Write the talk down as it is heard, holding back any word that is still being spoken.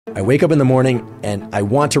I wake up in the morning and I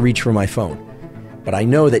want to reach for my phone. But I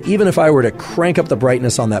know that even if I were to crank up the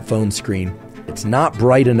brightness on that phone screen, it's not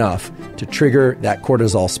bright enough to trigger that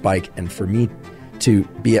cortisol spike and for me to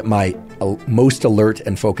be at my most alert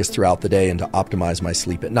and focused throughout the day and to optimize my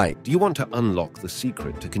sleep at night. Do you want to unlock the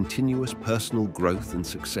secret to continuous personal growth and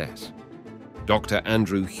success? Dr.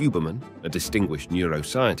 Andrew Huberman, a distinguished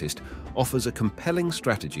neuroscientist, offers a compelling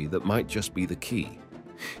strategy that might just be the key.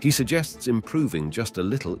 He suggests improving just a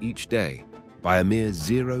little each day by a mere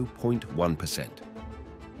 0.1%.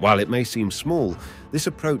 While it may seem small, this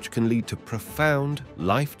approach can lead to profound,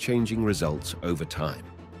 life-changing results over time.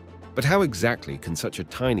 But how exactly can such a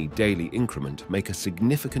tiny daily increment make a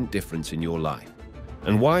significant difference in your life?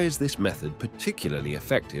 And why is this method particularly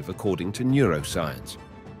effective according to neuroscience?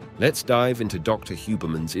 Let's dive into Dr.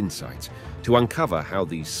 Huberman's insights to uncover how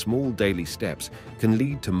these small daily steps can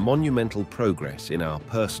lead to monumental progress in our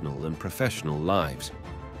personal and professional lives.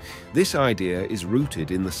 This idea is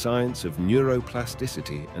rooted in the science of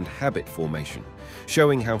neuroplasticity and habit formation,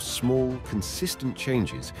 showing how small, consistent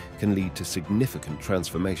changes can lead to significant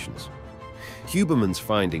transformations. Huberman's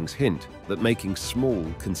findings hint that making small,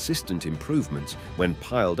 consistent improvements, when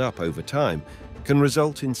piled up over time, can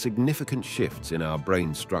result in significant shifts in our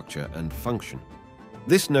brain structure and function.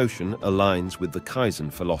 This notion aligns with the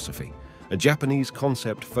Kaizen philosophy, a Japanese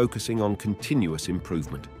concept focusing on continuous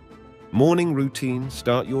improvement. Morning routine.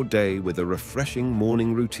 Start your day with a refreshing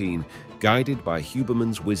morning routine guided by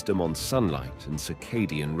Huberman's wisdom on sunlight and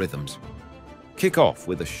circadian rhythms. Kick off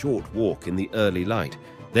with a short walk in the early light,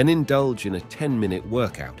 then indulge in a 10-minute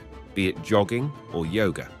workout, be it jogging or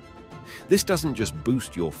yoga. This doesn't just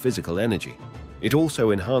boost your physical energy, it also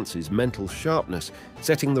enhances mental sharpness,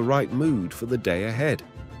 setting the right mood for the day ahead.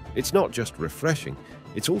 It's not just refreshing,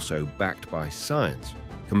 it's also backed by science,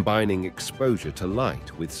 combining exposure to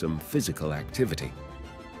light with some physical activity.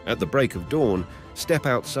 At the break of dawn, step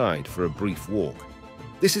outside for a brief walk.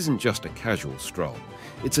 This isn't just a casual stroll,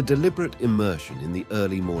 it's a deliberate immersion in the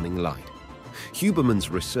early morning light. Huberman's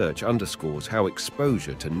research underscores how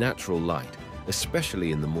exposure to natural light,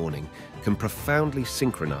 especially in the morning, can profoundly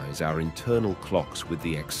synchronize our internal clocks with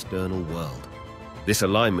the external world. This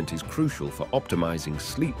alignment is crucial for optimizing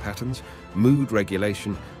sleep patterns, mood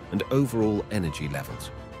regulation, and overall energy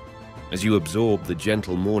levels. As you absorb the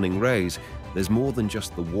gentle morning rays, there's more than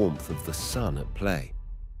just the warmth of the sun at play.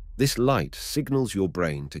 This light signals your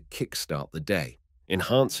brain to kickstart the day,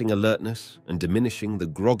 enhancing alertness and diminishing the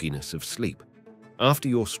grogginess of sleep. After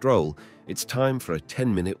your stroll, it's time for a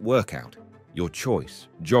 10-minute workout, your choice,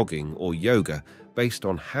 jogging or yoga, based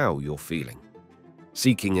on how you're feeling.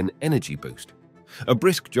 Seeking an energy boost. A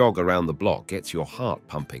brisk jog around the block gets your heart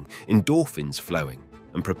pumping, endorphins flowing,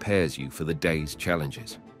 and prepares you for the day's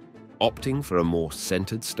challenges. Opting for a more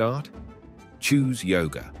centered start? Choose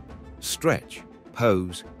yoga. Stretch,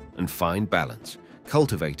 pose, and find balance,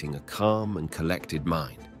 cultivating a calm and collected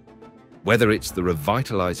mind. Whether it's the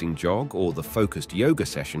revitalizing jog or the focused yoga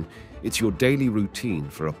session, it's your daily routine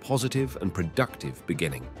for a positive and productive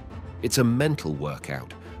beginning. It's a mental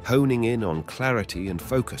workout, honing in on clarity and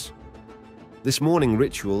focus. This morning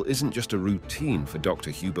ritual isn't just a routine for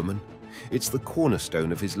Dr. Huberman, it's the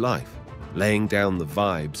cornerstone of his life, laying down the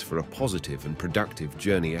vibes for a positive and productive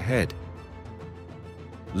journey ahead.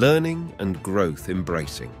 Learning and growth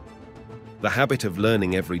embracing. The habit of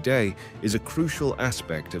learning every day is a crucial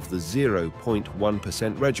aspect of the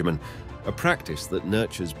 0.1% regimen, a practice that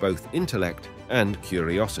nurtures both intellect and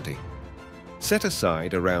curiosity. Set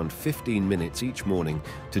aside around 15 minutes each morning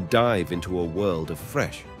to dive into a world of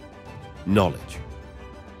fresh knowledge.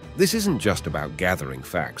 This isn't just about gathering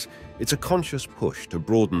facts, it's a conscious push to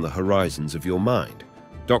broaden the horizons of your mind.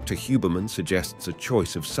 Dr. Huberman suggests a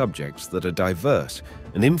choice of subjects that are diverse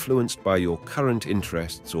and influenced by your current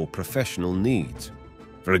interests or professional needs.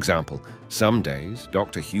 For example, some days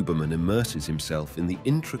Dr. Huberman immerses himself in the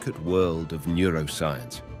intricate world of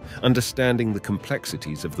neuroscience, understanding the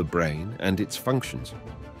complexities of the brain and its functions.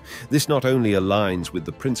 This not only aligns with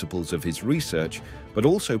the principles of his research, but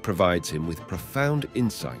also provides him with profound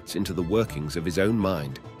insights into the workings of his own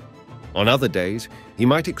mind. On other days, he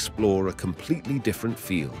might explore a completely different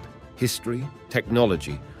field: history,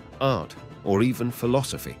 technology, art, or even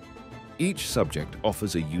philosophy. Each subject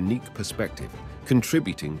offers a unique perspective,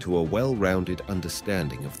 contributing to a well-rounded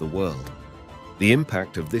understanding of the world. The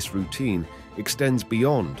impact of this routine extends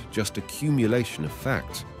beyond just accumulation of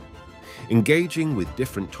facts. Engaging with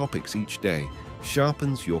different topics each day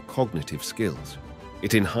sharpens your cognitive skills.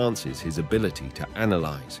 It enhances his ability to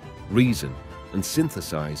analyze, reason, and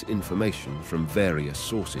synthesize information from various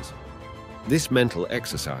sources. This mental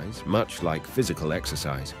exercise, much like physical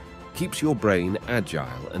exercise, keeps your brain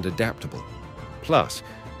agile and adaptable. Plus,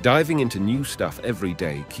 diving into new stuff every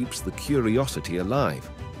day keeps the curiosity alive.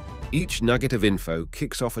 Each nugget of info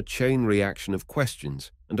kicks off a chain reaction of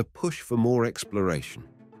questions and a push for more exploration.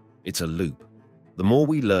 It's a loop. The more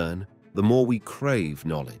we learn, the more we crave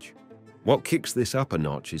knowledge. What kicks this up a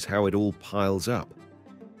notch is how it all piles up.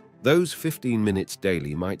 Those 15 minutes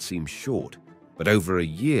daily might seem short, but over a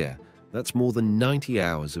year, that's more than 90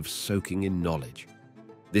 hours of soaking in knowledge.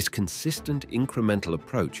 This consistent incremental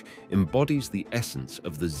approach embodies the essence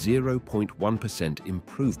of the 0.1%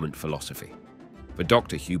 improvement philosophy. For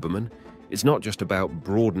Dr. Huberman, it's not just about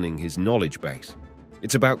broadening his knowledge base.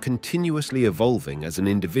 It's about continuously evolving as an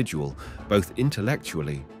individual, both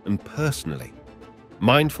intellectually and personally.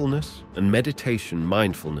 Mindfulness and meditation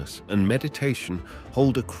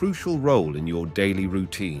hold a crucial role in your daily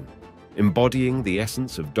routine, embodying the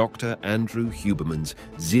essence of Dr. Andrew Huberman's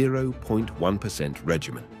 0.1%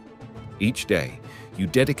 regimen. Each day, you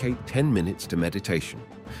dedicate 10 minutes to meditation,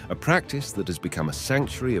 a practice that has become a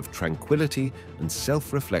sanctuary of tranquility and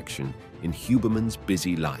self-reflection in Huberman's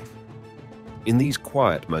busy life. In these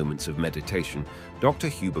quiet moments of meditation, Dr.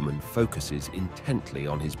 Huberman focuses intently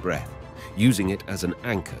on his breath, using it as an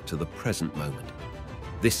anchor to the present moment.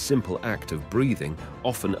 This simple act of breathing,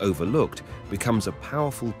 often overlooked, becomes a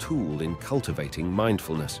powerful tool in cultivating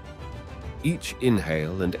mindfulness. Each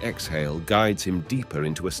inhale and exhale guides him deeper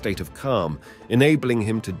into a state of calm, enabling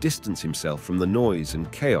him to distance himself from the noise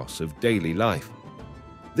and chaos of daily life.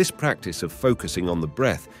 This practice of focusing on the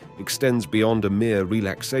breath extends beyond a mere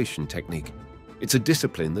relaxation technique. It's a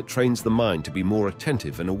discipline that trains the mind to be more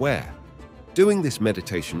attentive and aware. Doing this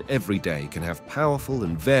meditation every day can have powerful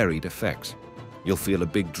and varied effects. You'll feel a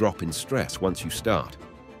big drop in stress once you start.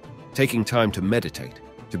 Taking time to meditate,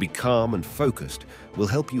 to be calm and focused, will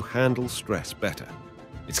help you handle stress better.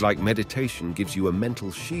 It's like meditation gives you a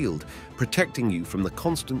mental shield, protecting you from the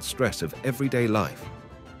constant stress of everyday life.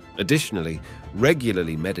 Additionally,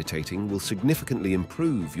 regularly meditating will significantly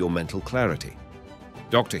improve your mental clarity.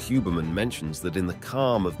 Dr. Huberman mentions that in the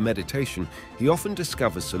calm of meditation, he often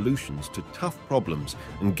discovers solutions to tough problems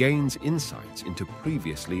and gains insights into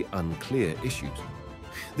previously unclear issues.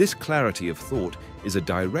 This clarity of thought is a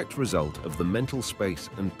direct result of the mental space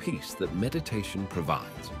and peace that meditation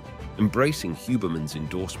provides. Embracing Huberman's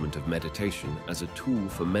endorsement of meditation as a tool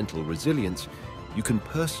for mental resilience, you can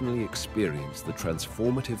personally experience the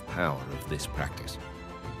transformative power of this practice.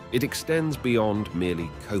 It extends beyond merely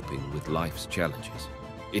coping with life's challenges.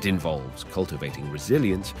 It involves cultivating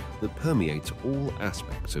resilience that permeates all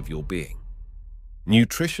aspects of your being.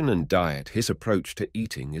 Nutrition and diet, his approach to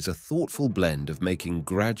eating, is a thoughtful blend of making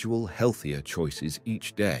gradual, healthier choices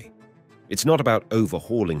each day. It's not about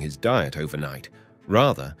overhauling his diet overnight.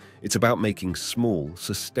 Rather, it's about making small,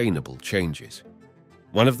 sustainable changes.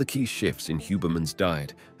 One of the key shifts in Huberman's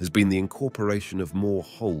diet has been the incorporation of more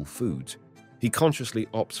whole foods. He consciously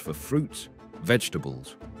opts for fruits,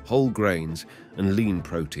 vegetables, whole grains, and lean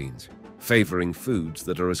proteins, favoring foods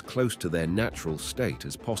that are as close to their natural state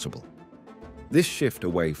as possible. This shift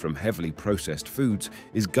away from heavily processed foods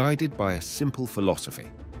is guided by a simple philosophy.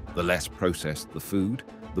 The less processed the food,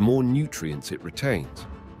 the more nutrients it retains,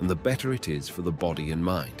 and the better it is for the body and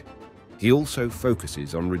mind. He also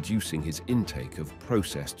focuses on reducing his intake of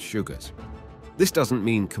processed sugars. This doesn't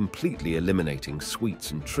mean completely eliminating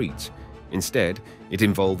sweets and treats. Instead, it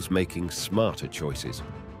involves making smarter choices.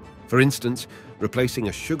 For instance, replacing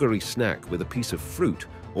a sugary snack with a piece of fruit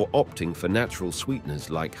or opting for natural sweeteners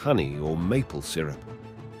like honey or maple syrup.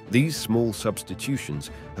 These small substitutions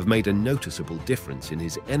have made a noticeable difference in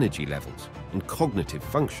his energy levels and cognitive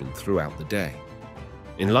function throughout the day.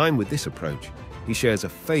 In line with this approach, he shares a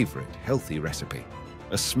favorite healthy recipe,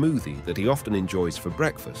 a smoothie that he often enjoys for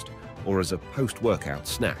breakfast or as a post-workout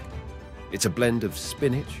snack. It's a blend of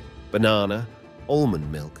spinach, banana, almond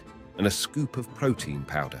milk, and a scoop of protein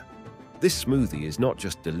powder. This smoothie is not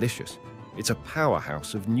just delicious, it's a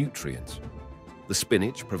powerhouse of nutrients. The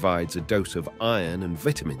spinach provides a dose of iron and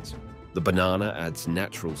vitamins. The banana adds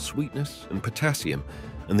natural sweetness and potassium,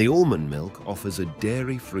 and the almond milk offers a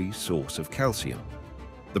dairy-free source of calcium.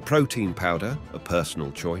 The protein powder, a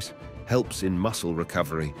personal choice, helps in muscle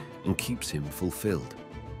recovery and keeps him fulfilled.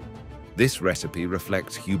 This recipe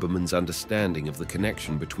reflects Huberman's understanding of the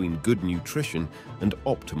connection between good nutrition and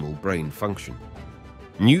optimal brain function.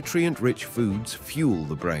 Nutrient-rich foods fuel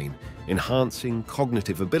the brain, enhancing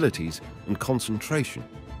cognitive abilities and concentration.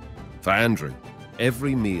 For Andrew,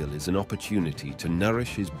 every meal is an opportunity to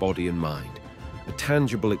nourish his body and mind, a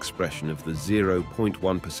tangible expression of the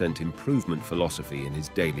 0.1% improvement philosophy in his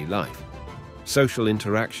daily life. Social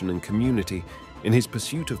interaction and community In his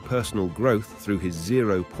pursuit of personal growth through his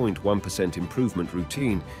 0.1% improvement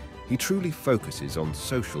routine, he truly focuses on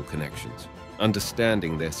social connections,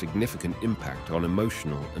 understanding their significant impact on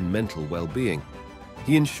emotional and mental well-being.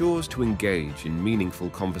 He ensures to engage in meaningful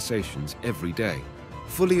conversations every day,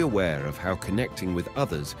 fully aware of how connecting with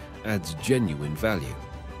others adds genuine value.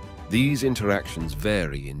 These interactions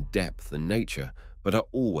vary in depth and nature, but are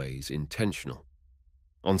always intentional.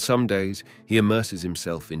 On some days, he immerses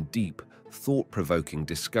himself in deep, thought-provoking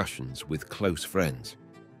discussions with close friends.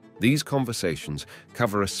 These conversations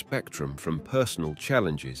cover a spectrum from personal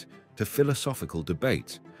challenges to philosophical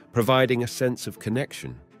debates, providing a sense of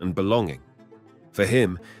connection and belonging. For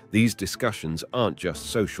him, these discussions aren't just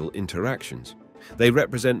social interactions. They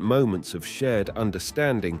represent moments of shared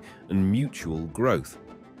understanding and mutual growth.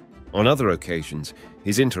 On other occasions,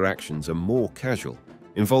 his interactions are more casual,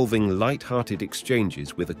 involving light-hearted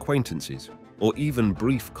exchanges with acquaintances or even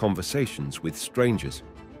brief conversations with strangers.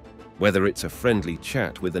 Whether it's a friendly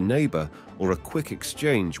chat with a neighbor or a quick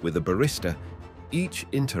exchange with a barista, each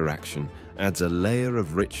interaction adds a layer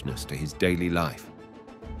of richness to his daily life.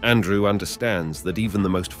 Andrew understands that even the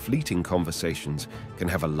most fleeting conversations can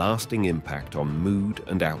have a lasting impact on mood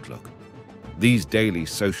and outlook. These daily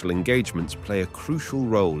social engagements play a crucial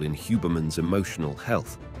role in Huberman's emotional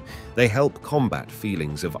health. They help combat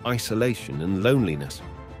feelings of isolation and loneliness,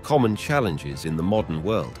 common challenges in the modern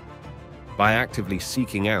world. By actively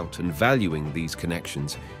seeking out and valuing these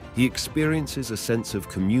connections, he experiences a sense of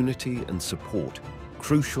community and support,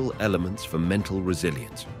 crucial elements for mental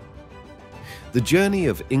resilience. The journey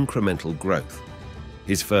of incremental growth.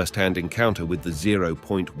 His first-hand encounter with the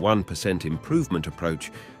 0.1% improvement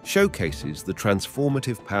approach showcases the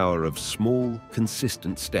transformative power of small,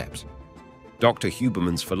 consistent steps. Dr.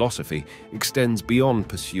 Huberman's philosophy extends beyond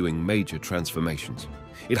pursuing major transformations.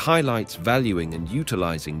 It highlights valuing and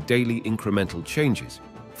utilizing daily incremental changes,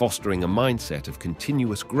 fostering a mindset of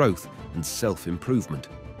continuous growth and self-improvement.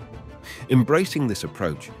 Embracing this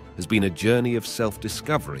approach has been a journey of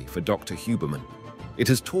self-discovery for Dr. Huberman. It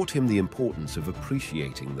has taught him the importance of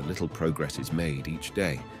appreciating the little progresses made each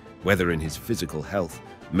day, whether in his physical health,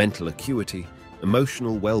 mental acuity,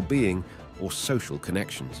 emotional well-being, or social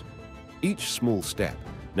connections. Each small step,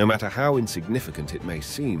 no matter how insignificant it may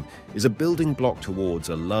seem, is a building block towards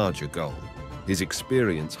a larger goal. His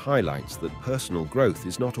experience highlights that personal growth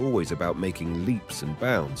is not always about making leaps and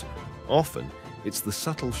bounds. Often, it's the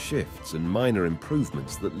subtle shifts and minor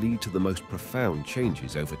improvements that lead to the most profound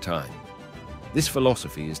changes over time. This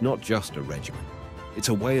philosophy is not just a regimen. It's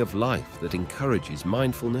a way of life that encourages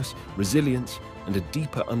mindfulness, resilience, and a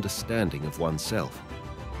deeper understanding of oneself.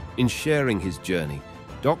 In sharing his journey,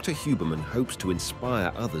 Dr. Huberman hopes to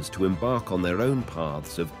inspire others to embark on their own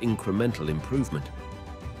paths of incremental improvement.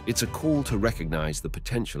 It's a call to recognize the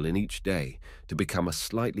potential in each day to become a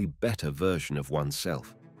slightly better version of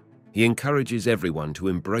oneself. He encourages everyone to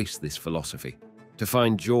embrace this philosophy, to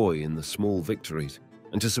find joy in the small victories,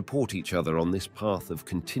 and to support each other on this path of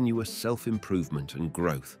continuous self-improvement and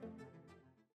growth.